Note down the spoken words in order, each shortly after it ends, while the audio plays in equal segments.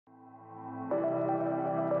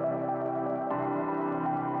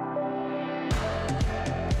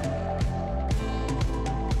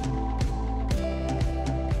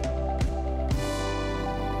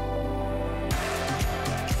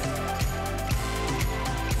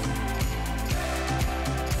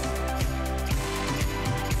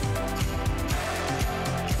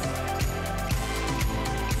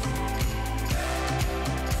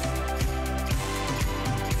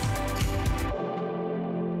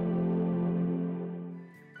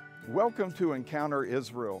Welcome to Encounter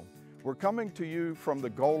Israel. We're coming to you from the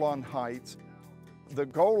Golan Heights. The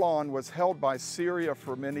Golan was held by Syria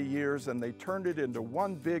for many years, and they turned it into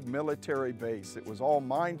one big military base. It was all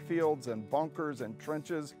minefields and bunkers and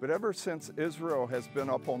trenches. But ever since Israel has been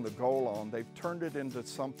up on the Golan, they've turned it into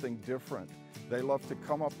something different. They love to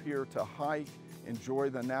come up here to hike,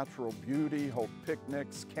 enjoy the natural beauty, hold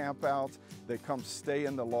picnics, campouts. They come stay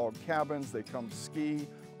in the log cabins. They come ski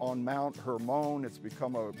on Mount Hermon. It's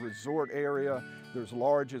become a resort area. There's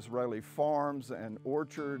large Israeli farms and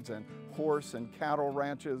orchards and horse and cattle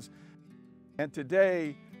ranches. And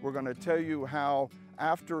today we're going to tell you how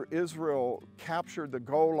after Israel captured the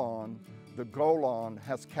Golan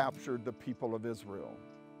has captured the people of Israel.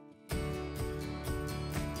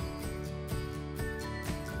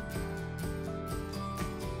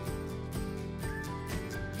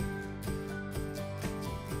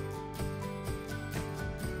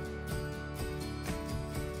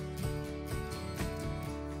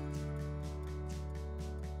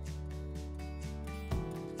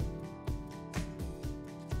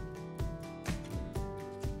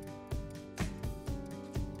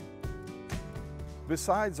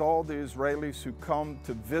 Besides all the Israelis who come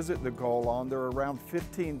to visit the Golan, there are around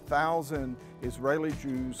 15,000 Israeli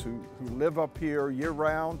Jews who live up here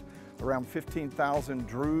year-round, around 15,000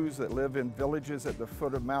 Druze that live in villages at the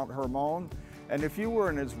foot of Mount Hermon. And if you were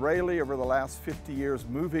an Israeli over the last 50 years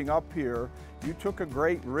moving up here, you took a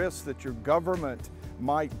great risk that your government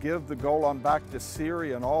might give the Golan back to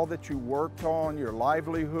Syria, and all that you worked on, your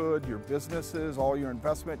livelihood, your businesses, all your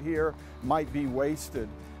investment here might be wasted.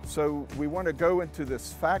 So we want to go into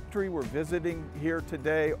this factory we're visiting here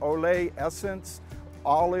today, Ole Essence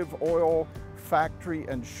Olive Oil Factory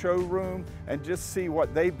and Showroom, and just see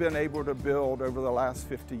what they've been able to build over the last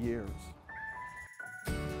 50 years.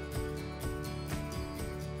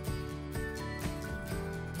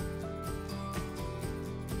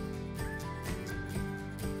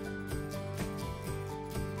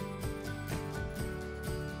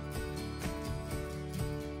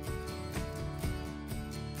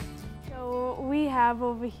 We have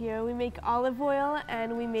over here, we make olive oil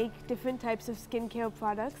and we make different types of skincare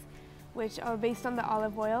products which are based on the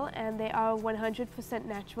olive oil, and they are 100%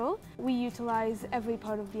 natural. We utilize every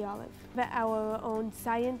part of the olive. But our own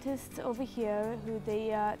scientists over here,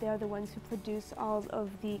 they are the ones who produce all of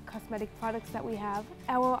the cosmetic products that we have.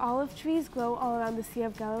 Our olive trees grow all around the Sea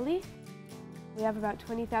of Galilee. We have about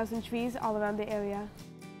 20,000 trees all around the area.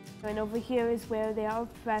 And over here is where they are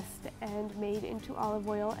pressed and made into olive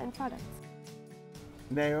oil and products.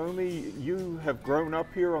 Naomi, you have grown up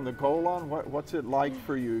here on the Golan. What's it like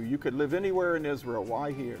for you? You could live anywhere in Israel.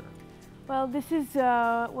 Why here? Well, this is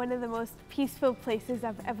one of the most peaceful places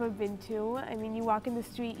I've ever been to. I mean, you walk in the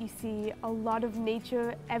street, you see a lot of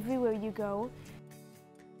nature everywhere you go.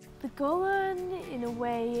 The Golan, in a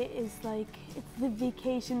way, is like, it's the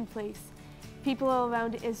vacation place. People all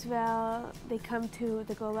around Israel, they come to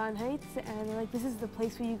the Golan Heights and they're like, this is the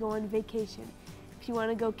place where you go on vacation if you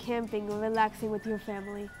want to go camping or relaxing with your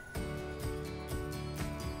family.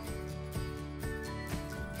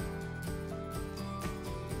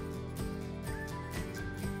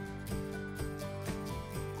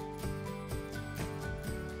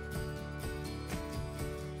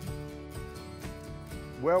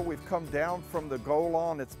 Well, we've come down from the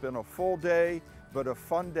Golan. It's been a full day, but a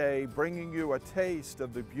fun day, bringing you a taste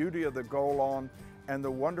of the beauty of the Golan and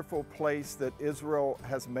the wonderful place that Israel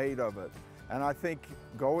has made of it. And I think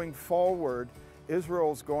going forward,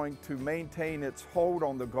 Israel's going to maintain its hold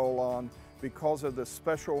on the Golan because of the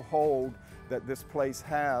special hold that this place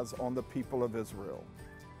has on the people of Israel.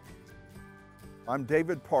 I'm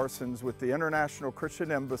David Parsons with the International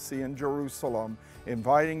Christian Embassy in Jerusalem,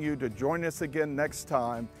 inviting you to join us again next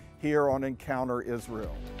time here on Encounter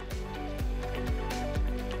Israel.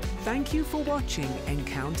 Thank you for watching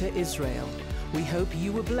Encounter Israel. We hope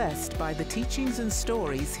you were blessed by the teachings and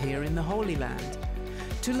stories here in the Holy Land.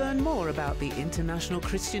 To learn more about the International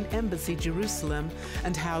Christian Embassy Jerusalem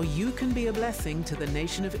and how you can be a blessing to the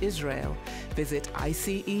nation of Israel, visit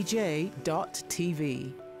ICEJ.tv.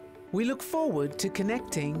 We look forward to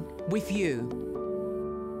connecting with you.